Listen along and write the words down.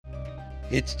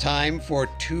It's time for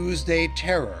Tuesday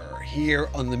Terror here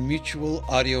on the Mutual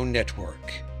Audio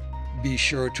Network. Be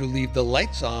sure to leave the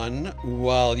lights on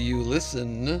while you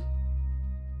listen.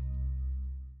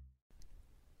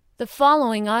 The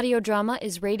following audio drama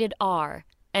is rated R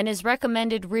and is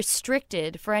recommended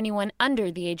restricted for anyone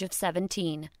under the age of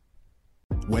 17.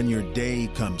 When your day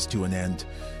comes to an end,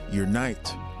 your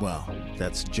night, well,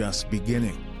 that's just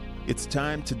beginning. It's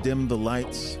time to dim the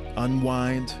lights,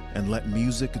 unwind, and let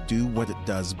music do what it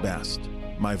does best.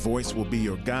 My voice will be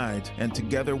your guide, and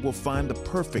together we'll find the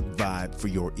perfect vibe for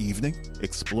your evening,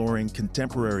 exploring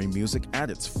contemporary music at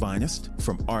its finest,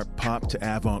 from art pop to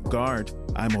avant-garde.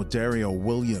 I'm Odario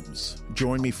Williams.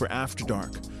 Join me for After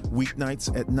Dark,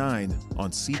 weeknights at 9 on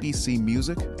CBC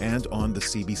Music and on the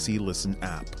CBC Listen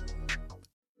app.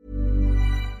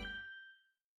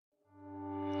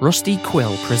 Rusty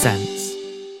Quill presents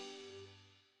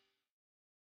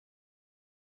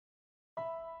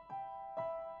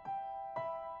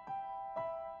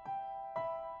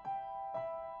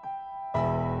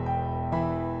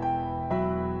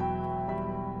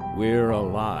We're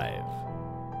Alive,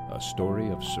 a story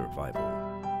of survival.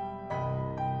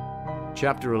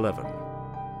 Chapter 11,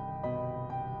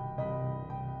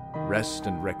 Rest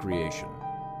and Recreation.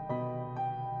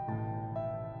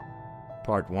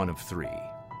 Part 1 of 3.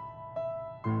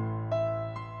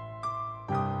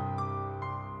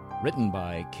 Written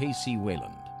by K.C.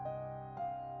 Wayland.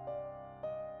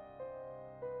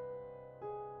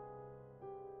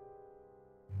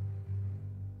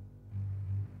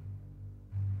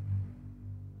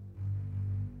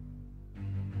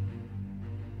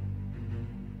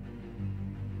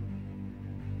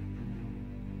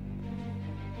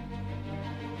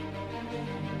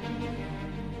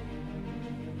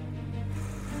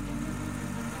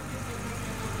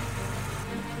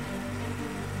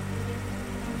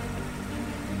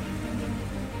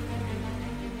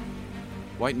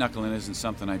 White knuckling isn't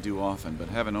something I do often, but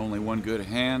having only one good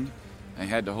hand, I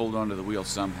had to hold onto the wheel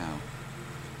somehow.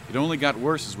 It only got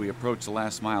worse as we approached the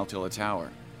last mile till the tower.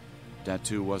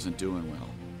 Datu wasn't doing well.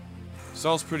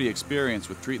 Saul's pretty experienced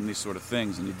with treating these sort of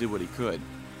things, and he did what he could.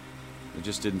 There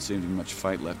just didn't seem to be much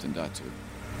fight left in Datu.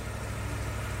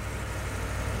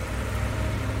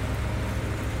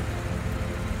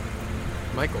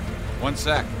 Michael. One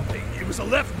sec. Hey, it was a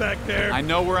left back there. I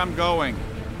know where I'm going.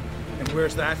 And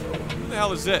where's that? Who the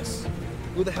hell is this?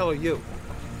 Who the hell are you?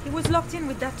 He was locked in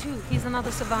with that too. He's another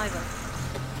survivor.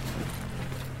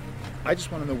 I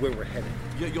just want to know where we're headed.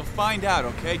 You'll find out,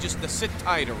 okay? Just sit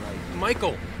tight, all right?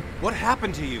 Michael, what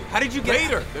happened to you? How did you get...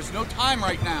 Later! There's no time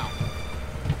right now.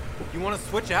 You want to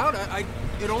switch out?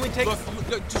 It only takes...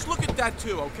 Look, just look at that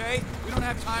too, okay? We don't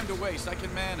have time to waste. I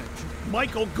can manage.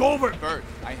 Michael, go over. Bert,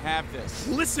 I have this.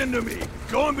 Listen to me.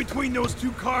 Go in between those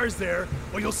two cars there,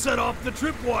 or you'll set off the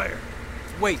tripwire.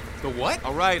 Wait, the what?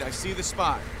 All right, I see the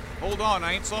spot. Hold on,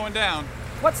 I ain't slowing down.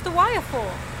 What's the wire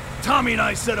for? Tommy and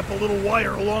I set up a little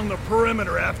wire along the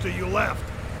perimeter after you left.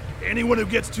 Anyone who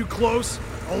gets too close,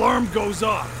 alarm goes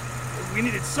off. We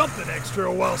needed something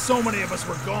extra while so many of us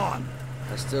were gone.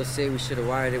 I still say we should have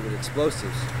wired it with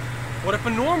explosives. What if a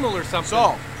normal or something?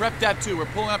 Saul, prep that too. We're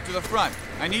pulling up to the front.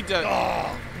 I need to...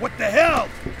 Oh, what the hell?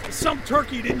 Some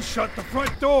turkey didn't shut the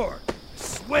front door. I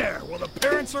swear, while the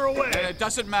parents are away. It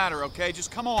doesn't matter, okay?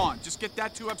 Just come on. Just get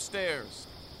that two upstairs.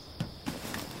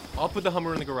 I'll put the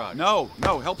Hummer in the garage. No.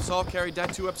 Help Saul carry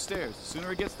that two upstairs. The sooner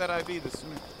he gets that IV, the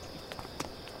sooner...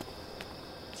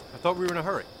 I thought we were in a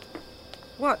hurry.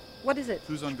 What? What is it?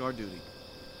 Who's on guard duty?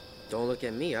 Don't look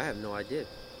at me, I have no idea.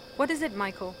 What is it,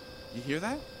 Michael? You hear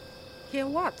that? Hear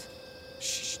what?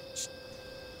 Shh.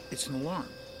 It's an alarm.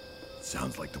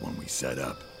 Sounds like the one we set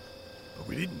up. But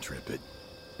we didn't trip it.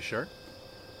 You sure?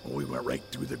 Well, we went right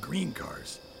through the green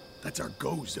cars. That's our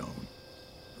go zone.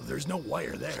 There's no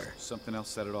wire there. Something else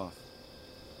set it off.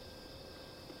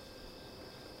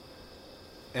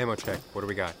 Ammo check. What do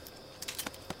we got?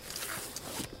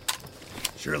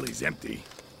 Shirley's empty.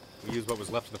 We used what was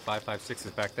left of the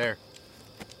 5.56s back there.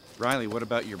 Riley, what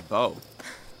about your bow?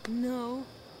 No.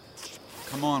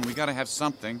 Come on, we gotta have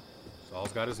something.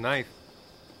 Saul's got his knife.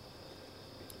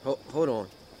 Hold on.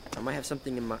 I might have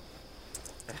something in my...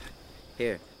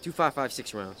 Here, 2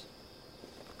 5.56 rounds.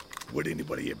 Would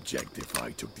anybody object if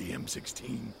I took the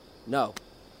M16? No.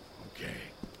 Okay.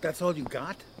 That's all you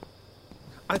got?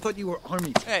 I thought you were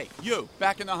Army... Hey, you,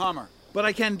 back in the Hummer. But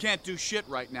I can't do shit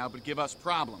right now, but give us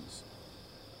problems.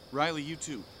 Riley, you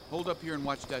too. Hold up here and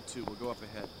watch that too. We'll go up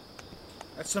ahead.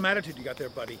 That's some attitude you got there,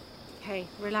 buddy. Hey,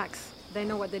 relax. They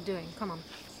know what they're doing. Come on.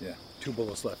 Yeah, 2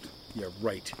 bullets left. Yeah,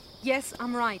 right. Yes,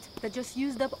 I'm right. They just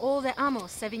used up all their ammo,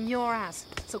 saving your ass.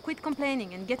 So quit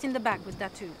complaining and get in the back with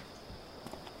that too.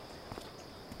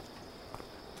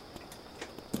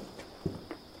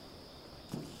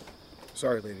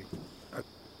 Sorry, lady. I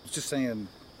was just saying,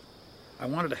 I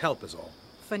wanted to help is all.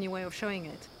 Funny way of showing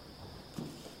it.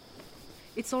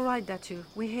 It's all right, Datu.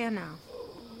 We're here now.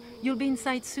 You'll be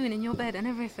inside soon in your bed and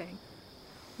everything.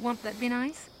 Won't that be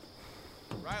nice?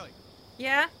 Riley.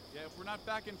 Yeah? Yeah, if we're not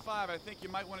back in 5, I think you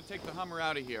might want to take the Hummer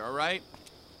out of here, all right?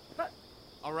 But...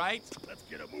 All right? Let's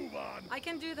get a move on. I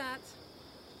can do that.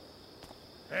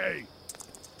 Hey,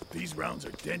 these rounds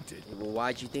are dented. Well,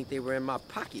 why'd you think they were in my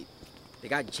pocket? They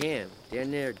got jammed. They're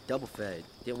in there double fed.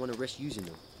 Didn't want to risk using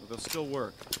them. Well, they'll still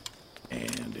work.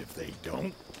 And if they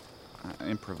don't?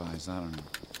 Improvise, I don't know.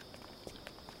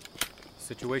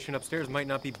 Situation upstairs might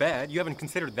not be bad. You haven't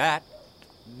considered that.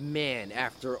 Man,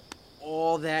 after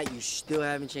all that, you still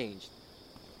haven't changed.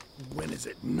 When has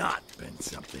it not been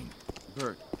something?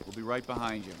 Bert, we'll be right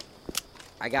behind you.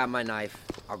 I got my knife.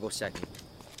 I'll go second.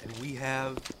 And we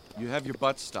have... You have your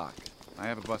butt stock. I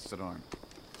have a busted arm.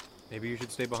 Maybe you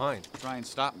should stay behind. Try and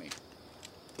stop me.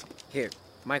 Here,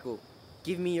 Michael,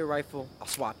 give me your rifle. I'll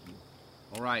swap you.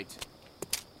 All right.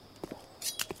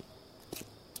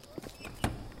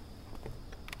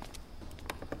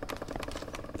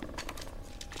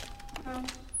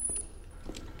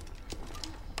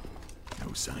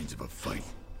 No signs of a fight.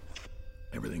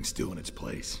 Everything's still in its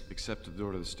place. Except the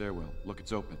door to the stairwell. Look,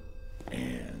 it's open.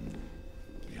 And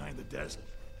behind the desk.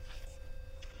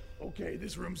 Okay,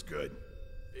 this room's good.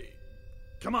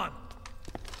 Come on.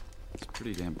 It's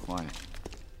pretty damn quiet.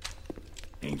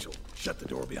 Angel, shut the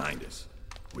door behind us.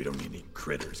 We don't need any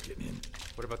critters getting in.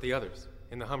 What about the others?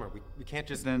 In the Hummer, we can't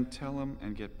just... Then tell him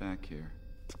and get back here.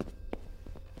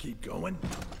 Keep going?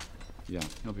 Yeah,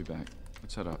 he'll be back.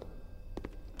 Let's head up.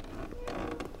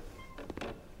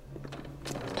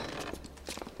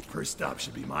 First stop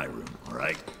should be my room, all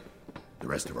right? The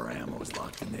rest of our ammo is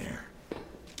locked in there.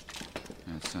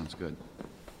 That sounds good.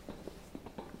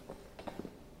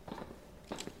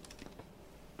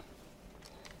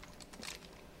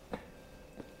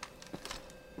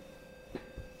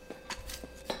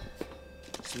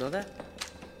 Smell that?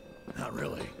 Not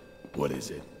really. What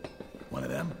is it? One of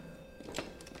them?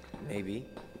 Maybe.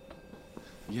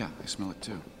 Yeah, I smell it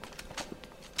too.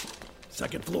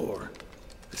 Second floor.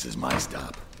 This is my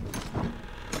stop.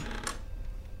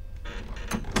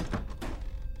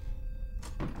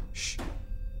 Shh.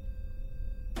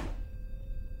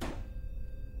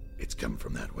 It's coming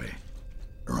from that way.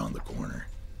 Around the corner.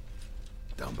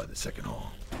 Down by the second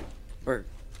hall. Bert,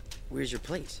 where's your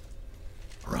place?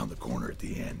 Around the corner at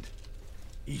the end.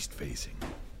 East facing.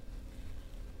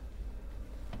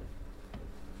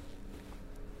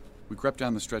 We crept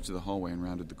down the stretch of the hallway and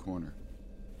rounded the corner.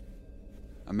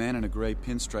 A man in a gray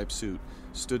pinstripe suit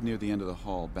stood near the end of the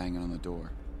hall, banging on the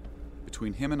door.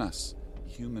 Between him and us,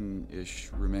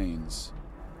 human-ish remains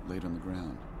laid on the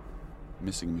ground,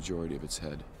 missing a majority of its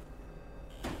head.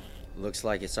 Looks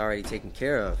like it's already taken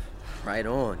care of. Right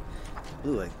on.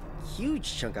 Blew a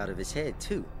huge chunk out of his head,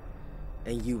 too.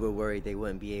 And you were worried they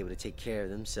wouldn't be able to take care of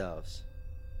themselves.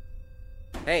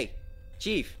 Hey,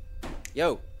 Chief.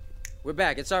 Yo, we're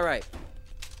back. It's all right.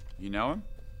 You know him?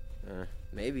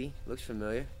 Maybe. Looks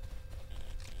familiar.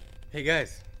 Hey,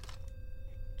 guys.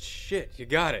 Shit, you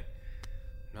got it.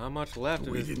 Not much left of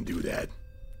We this. didn't do that.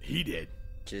 He did.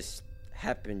 Just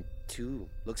happened to.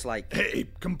 Looks like... Hey,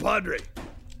 compadre.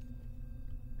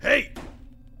 Hey!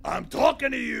 I'm talking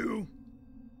to you!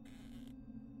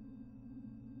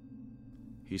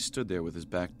 He stood there with his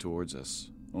back towards us,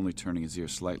 only turning his ear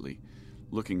slightly,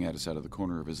 looking at us out of the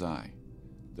corner of his eye.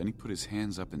 Then he put his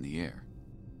hands up in the air.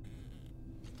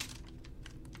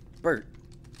 Bert,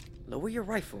 lower your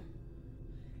rifle.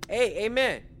 Hey,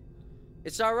 man.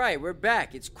 It's all right. We're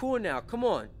back. It's cool now. Come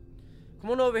on.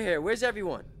 Come on over here. Where's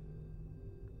everyone?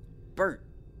 Bert,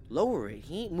 lower it.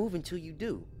 He ain't moving till you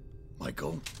do.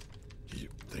 Michael, you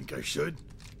think I should?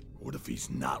 What if he's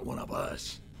not one of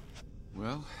us?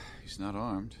 Well, he's not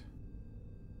armed.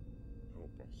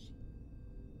 Help us.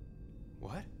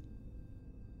 What?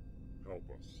 Help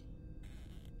us.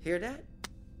 Hear that?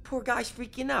 Poor guy's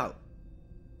freaking out.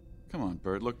 Come on,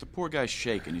 Bert. Look, the poor guy's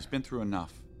shaken. He's been through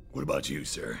enough. What about you,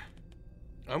 sir?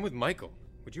 I'm with Michael.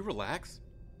 Would you relax?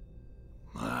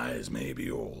 My eyes may be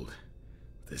old.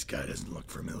 But this guy doesn't look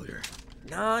familiar.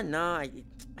 Nah. I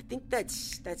think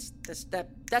that's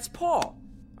Paul.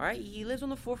 All right, he lives on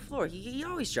the 4th floor. He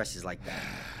always dresses like that.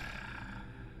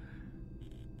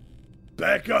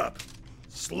 Back up.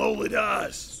 Slowly to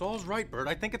us. Saul's right, Bert.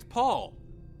 I think it's Paul.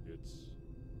 It's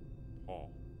Paul.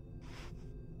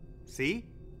 See?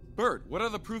 Bert, what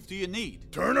other proof do you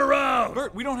need? Turn around!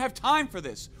 Bert, we don't have time for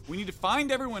this. We need to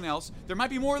find everyone else. There might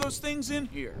be more of those things in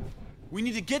here. We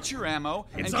need to get your ammo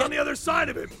It's on the other side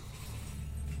of him.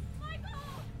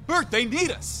 Bert, they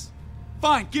need us.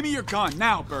 Fine, give me your gun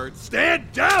now, Bert.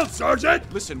 Stand down,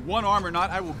 Sergeant! Listen, one arm or not,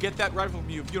 I will get that rifle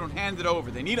from you if you don't hand it over.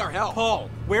 They need our help.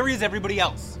 Paul, where is everybody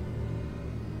else?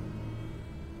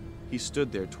 He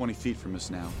stood there 20 feet from us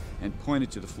now and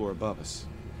pointed to the floor above us.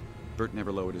 Bert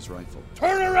never lowered his rifle.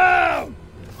 Turn around!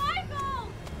 Michael!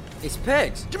 It's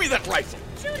Pegs. Give me that rifle!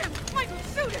 Shoot him! Michael,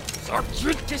 shoot him!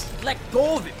 Sergeant! Just let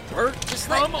go of it, Bert. Just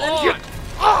Come let on! me get...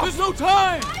 Oh! There's no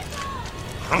time!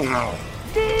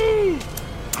 Move!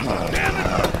 Damn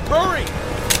it! Hurry!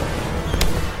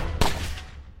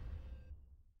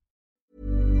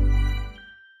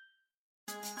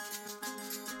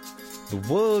 The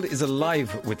world is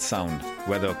alive with sound,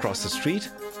 whether across the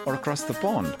street or across the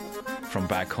pond, from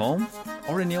back home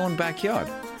or in your own backyard.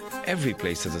 Every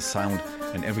place has a sound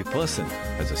and every person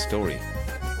has a story.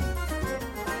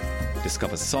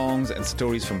 Discover songs and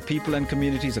stories from people and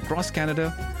communities across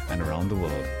Canada and around the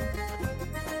world.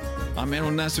 I'm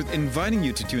Aaron Naswith, inviting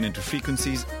you to tune into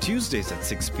Frequencies Tuesdays at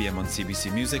 6 p.m. on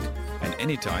CBC Music and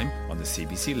anytime on the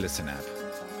CBC Listen app.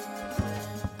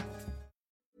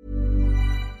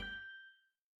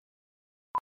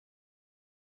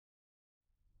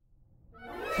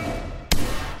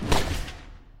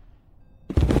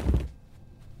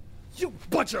 You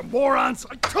bunch of morons!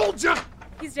 I told you!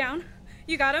 He's down.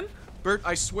 You got him? Bert,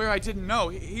 I swear I didn't know.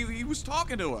 He was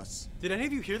talking to us. Did any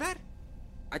of you hear that?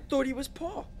 I thought he was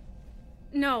Paul.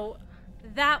 No,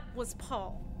 that was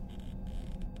Paul.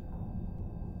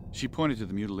 She pointed to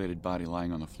the mutilated body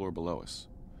lying on the floor below us.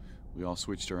 We all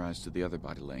switched our eyes to the other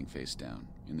body laying face down,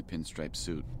 in the pinstripe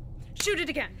suit. Shoot it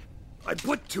again. I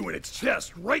put two in its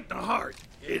chest, right in the heart.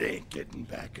 It ain't getting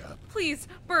back up. Please,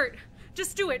 Bert,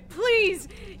 just do it. Please.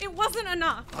 It wasn't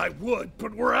enough. I would,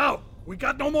 but we're out. We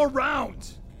got no more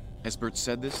rounds. As Bert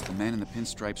said this, the man in the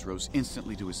pinstripes rose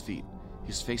instantly to his feet.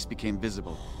 His face became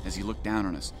visible as he looked down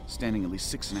on us, standing at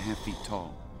least 6.5 feet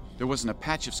tall. There wasn't a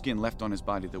patch of skin left on his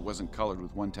body that wasn't colored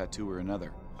with one tattoo or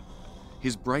another.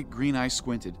 His bright green eyes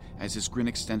squinted as his grin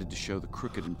extended to show the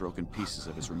crooked and broken pieces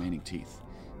of his remaining teeth.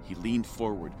 He leaned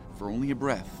forward for only a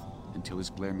breath until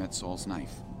his glare met Saul's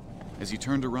knife. As he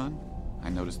turned to run, I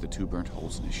noticed the 2 burnt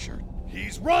holes in his shirt.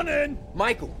 He's running!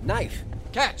 Michael, knife.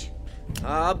 Catch!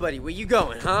 Buddy, where you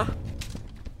going, huh?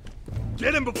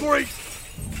 Get him before he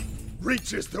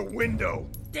reaches the window.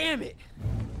 Damn it.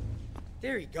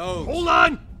 There he goes. Hold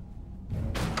on!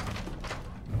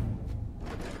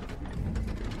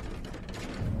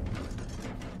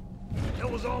 That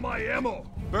was all my ammo.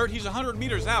 Bert, he's 100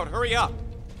 meters out. Hurry up.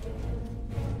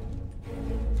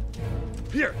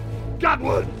 Here, got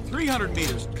one. 300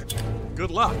 meters.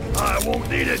 Good luck. I won't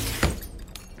need it.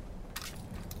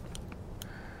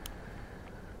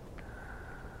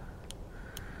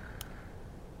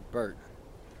 Bert.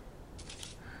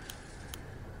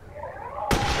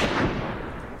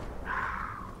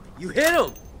 You hit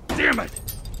him! Damn it!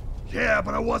 Yeah,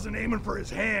 but I wasn't aiming for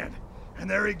his hand. And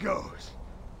there he goes.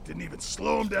 Didn't even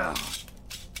slow him down.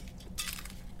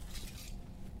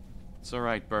 It's all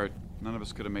right, Bert. None of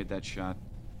us could have made that shot.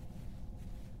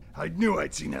 I knew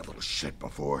I'd seen that little shit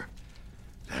before.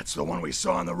 That's the one we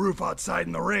saw on the roof outside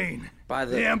in the rain. By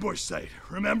the ambush site,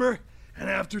 remember? And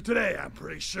after today, I'm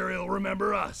pretty sure he'll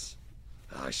remember us.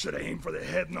 I should have aimed for the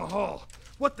head in the hall.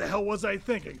 What the hell was I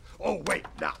thinking? Oh, wait,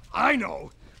 now, I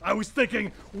know. I was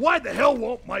thinking, why the hell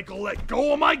won't Michael let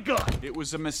go of my gun? It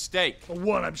was a mistake.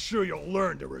 One I'm sure you'll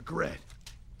learn to regret.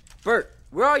 Bert,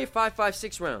 where are your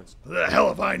 5.56 rounds? The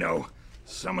hell if I know.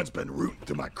 Someone's been rooting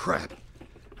through my crap.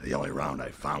 The only round I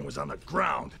found was on the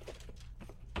ground.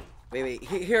 Wait,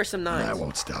 here are some knives. That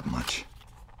won't stop much.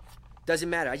 Doesn't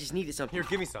matter, I just needed something. Here,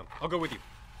 give me some. I'll go with you.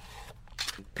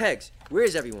 Pegs, where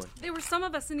is everyone? There were some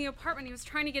of us in the apartment he was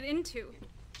trying to get into.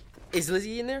 Is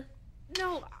Lizzie in there?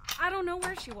 No, I don't know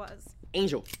where she was.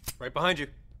 Angel. Right behind you.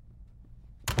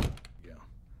 Yeah.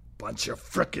 Bunch of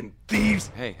frickin'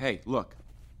 thieves. Hey, look.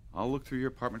 I'll look through your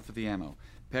apartment for the ammo.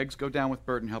 Pegs, go down with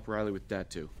Bert and help Riley with that,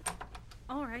 too.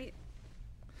 All right.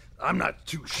 I'm not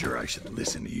too sure I should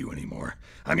listen to you anymore.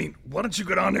 I mean, why don't you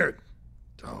go down there?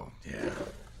 Oh, yeah.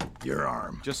 Your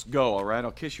arm. Just go, all right?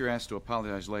 I'll kiss your ass to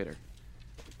apologize later.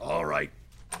 All right.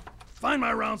 Find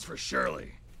my rounds for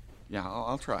Shirley. Yeah,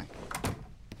 I'll try.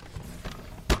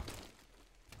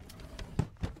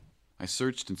 I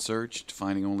searched and searched,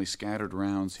 finding only scattered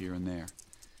rounds here and there.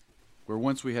 Where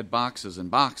once we had boxes and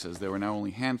boxes, there were now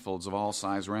only handfuls of all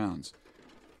size rounds.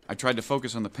 I tried to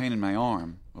focus on the pain in my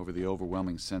arm over the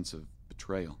overwhelming sense of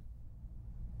betrayal.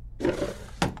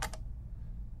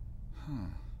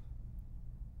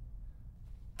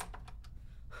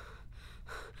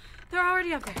 They're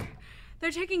already up there.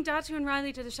 They're taking Datu and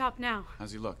Riley to the shop now.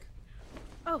 How's he look?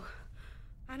 Oh,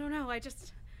 I don't know. I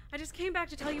I just came back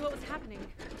to tell you what was happening.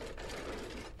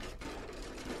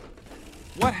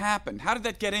 What happened? How did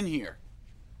that get in here?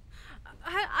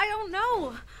 I don't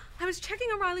know. I was checking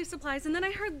O'Reilly supplies, and then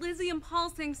I heard Lizzie and Paul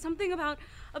saying something about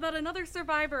another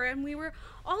survivor, and we were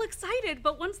all excited.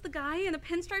 But once the guy in the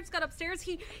pinstripes got upstairs,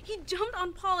 he jumped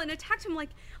on Paul and attacked him like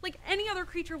any other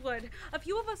creature would. A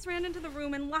few of us ran into the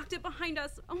room and locked it behind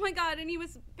us. Oh my God, and he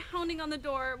was pounding on the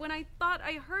door. When I thought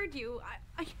I heard you,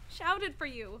 I shouted for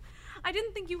you. I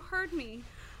didn't think you heard me.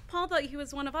 Paul thought he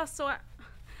was one of us, so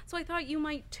I thought you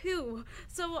might too.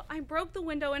 So I broke the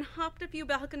window and hopped a few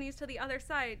balconies to the other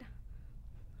side.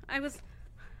 I was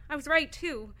right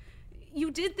too. You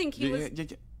did think he was... Yeah.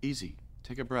 Easy.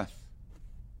 Take a breath.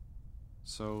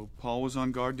 So, Paul was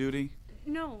on guard duty?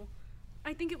 No.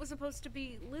 I think it was supposed to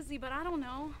be Lizzie, but I don't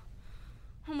know.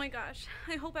 Oh my gosh.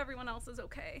 I hope everyone else is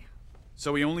okay.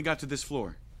 So he only got to this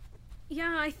floor?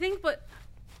 Yeah, I think, but...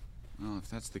 Well, if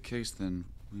that's the case, then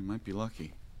we might be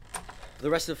lucky. The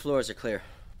rest of the floors are clear.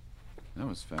 That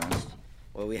was fast.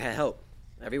 Well, we had help.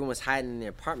 Everyone was hiding in their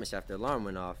apartments after the alarm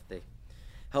went off. They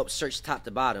helped search top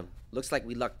to bottom. Looks like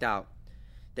we lucked out.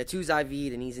 That two's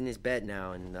IV'd and he's in his bed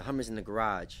now, and the Hummer's in the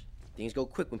garage. Things go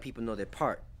quick when people know their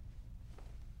part.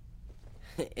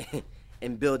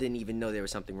 And Bill didn't even know there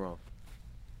was something wrong.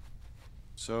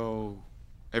 So,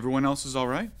 everyone else is all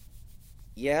right?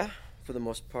 Yeah, for the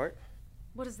most part.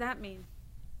 What does that mean?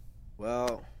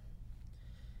 Well,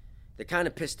 they're kind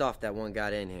of pissed off that one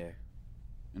got in here.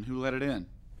 And who let it in?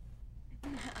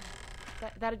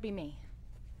 That'd be me.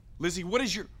 Lizzie, what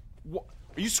is your...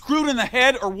 Are you screwed in the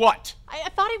head or what? I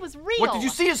thought he was real. What, did you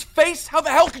see his face? How the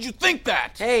hell could you think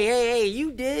that? Hey,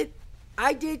 you did.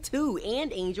 I did too.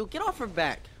 And Angel, get off her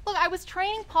back. Look, I was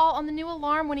training Paul on the new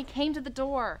alarm when he came to the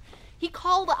door. He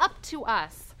called up to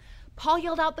us. Paul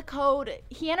yelled out the code.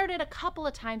 He entered it a couple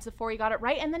of times before he got it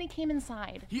right, and then he came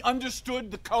inside. He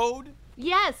understood the code?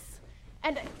 Yes.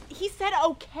 And he said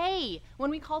okay when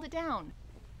we called it down.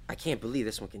 I can't believe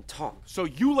this one can talk. So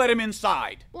you let him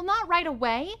inside? Well, not right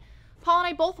away. Paul and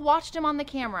I both watched him on the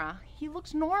camera. He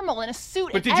looked normal in a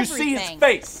suit and everything. But did you see his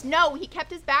face? No, he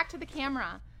kept his back to the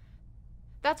camera.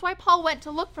 That's why Paul went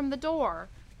to look from the door.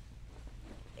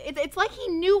 It's like he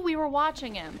knew we were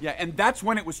watching him. Yeah, and that's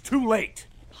when it was too late.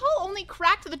 Paul only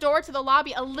cracked the door to the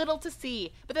lobby a little to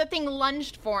see, but the thing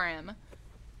lunged for him.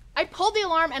 I pulled the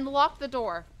alarm and locked the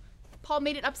door. Paul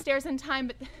made it upstairs in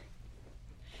time,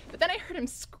 but then I heard him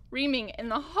screaming in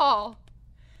the hall.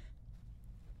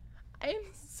 I am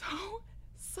so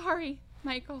sorry,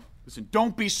 Michael. Listen,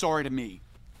 don't be sorry to me.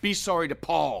 Be sorry to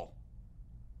Paul.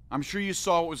 I'm sure you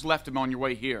saw what was left of him on your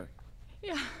way here.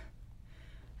 Yeah,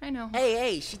 I know.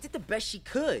 Hey, she did the best she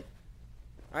could.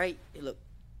 All right, hey, look,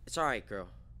 it's all right, girl.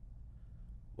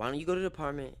 Why don't you go to the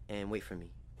apartment and wait for me?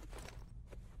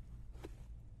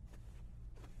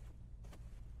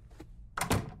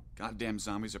 Goddamn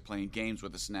zombies are playing games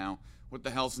with us now. What the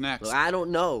hell's next? Well, I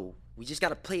don't know. We just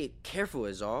gotta play it careful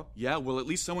is all. Yeah, well, at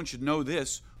least someone should know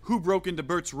this. Who broke into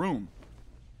Bert's room?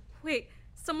 Wait,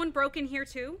 someone broke in here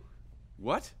too?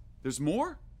 What? There's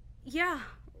more? Yeah,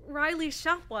 Riley's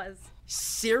shop was.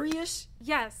 Serious?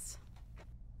 Yes.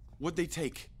 What'd they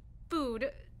take? Food.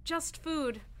 Just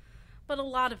food. But a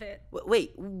lot of it.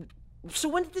 Wait, so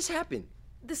when did this happen?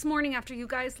 This morning after you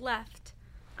guys left.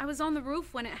 I was on the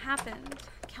roof when it happened.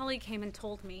 Kelly came and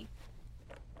told me.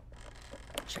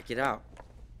 Check it out.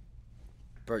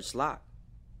 Bert's lock.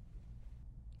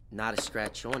 Not a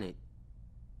scratch on it.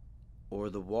 Or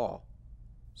the wall.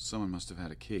 Someone must have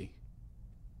had a key.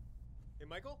 Hey,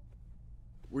 Michael?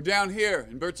 We're down here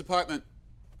in Bert's apartment.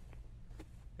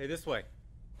 Hey, this way.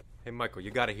 Hey, Michael,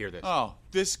 you gotta hear this. Oh,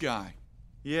 this guy.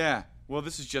 Yeah, well,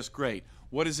 this is just great.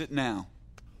 What is it now?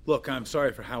 Look, I'm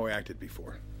sorry for how I acted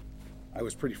before. I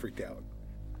was pretty freaked out.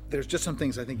 There's just some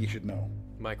things I think you should know.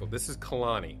 Michael, this is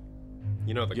Kalani.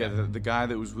 You know the guy. Yeah, the guy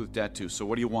that was with Dad too. So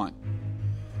what do you want?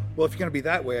 Well, if you're gonna be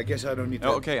that way, I guess I don't need to...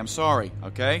 Oh, okay, I'm sorry,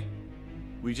 okay?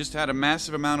 We just had a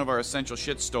massive amount of our essential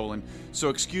shit stolen, so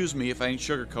excuse me if I ain't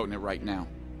sugarcoating it right now.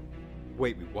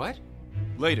 Wait, what?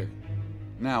 Later.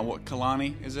 Now, what,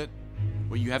 Kalani, is it?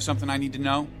 Well, you have something I need to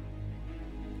know?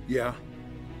 Yeah.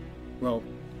 Well,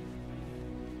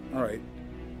 all right.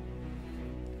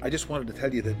 I just wanted to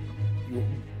tell you that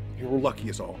you were lucky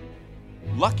is all.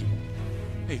 Lucky?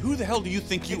 Hey, who the hell do you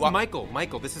think you are?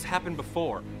 Michael, this has happened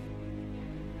before.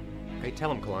 Hey,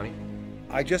 tell him, Kalani.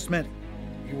 I just meant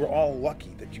you were all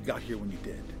lucky that you got here when you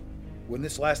did. When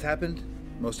this last happened,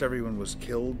 most everyone was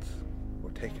killed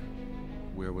or taken.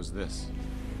 Where was this?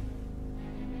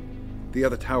 The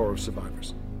other tower of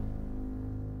survivors.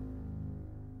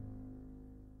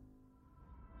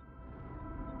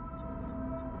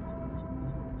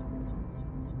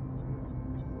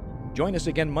 Join us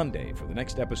again Monday for the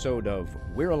next episode of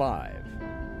We're Alive.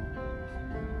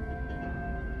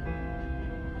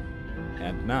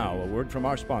 And now, a word from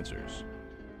our sponsors.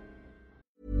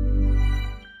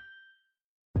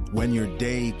 When your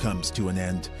day comes to an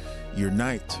end, your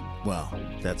night, well,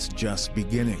 that's just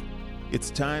beginning.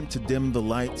 It's time to dim the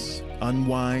lights,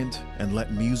 unwind, and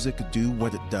let music do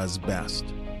what it does best.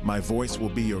 My voice will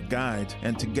be your guide,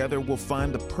 and together we'll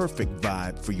find the perfect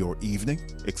vibe for your evening,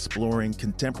 exploring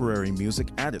contemporary music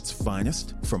at its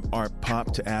finest. From art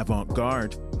pop to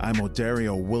avant-garde, I'm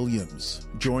Odario Williams.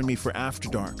 Join me for After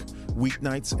Dark,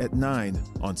 weeknights at 9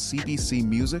 on CBC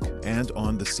Music and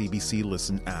on the CBC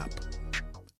Listen app.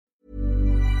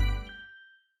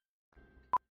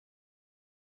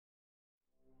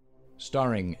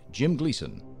 Starring Jim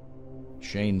Gleason,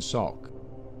 Shane Salk,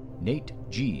 Nate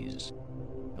Gies,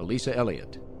 Elisa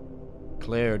Elliott,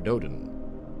 Claire Doden,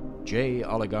 Jay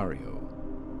Oligario,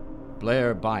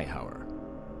 Blair Byhauer,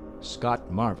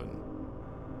 Scott Marvin,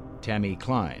 Tammy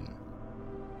Klein,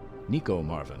 Nico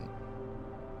Marvin,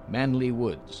 Manly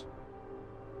Woods,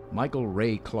 Michael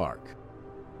Ray Clark,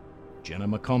 Jenna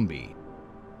McCombie,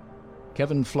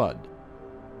 Kevin Flood,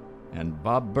 and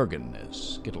Bob Bergen as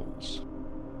Skittles.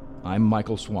 I'm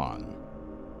Michael Swan.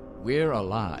 We're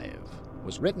Alive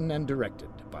was written and directed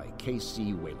by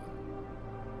K.C. Wayland.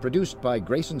 Produced by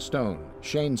Grayson Stone,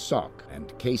 Shane Salk,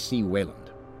 and K.C.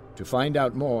 Wayland. To find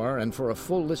out more and for a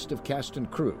full list of cast and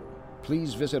crew,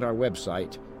 please visit our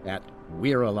website at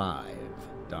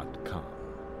we'realive.com.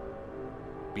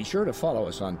 Be sure to follow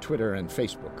us on Twitter and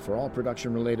Facebook for all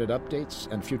production-related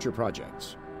updates and future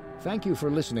projects. Thank you for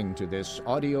listening to this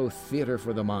audio theater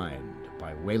for the mind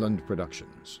by Wayland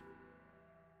Productions.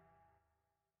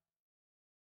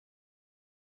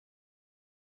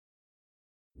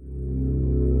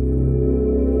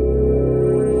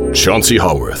 Chauncey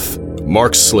Haworth,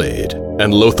 Mark Slade,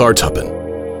 and Lothar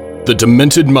Tuppen, the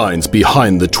demented minds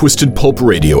behind the Twisted Pulp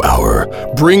Radio Hour,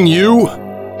 bring you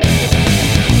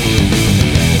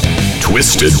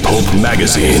Twisted Pulp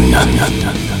Magazine.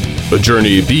 A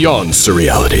journey beyond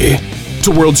surreality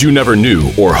to worlds you never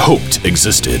knew or hoped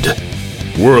existed.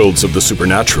 Worlds of the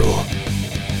supernatural.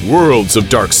 Worlds of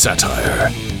dark satire.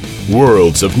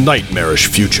 Worlds of nightmarish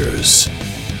futures.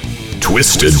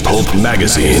 Twisted Pulp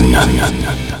Magazine.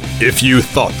 If you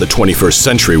thought the 21st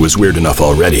century was weird enough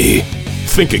already,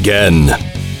 think again.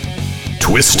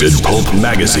 Twisted Pulp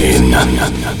Magazine.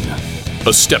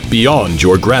 A step beyond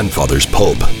your grandfather's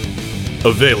pulp.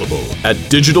 Available at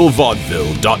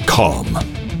digitalvaudeville.com.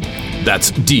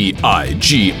 That's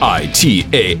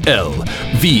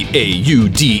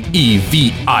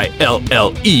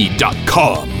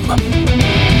digitalvaudeville.com.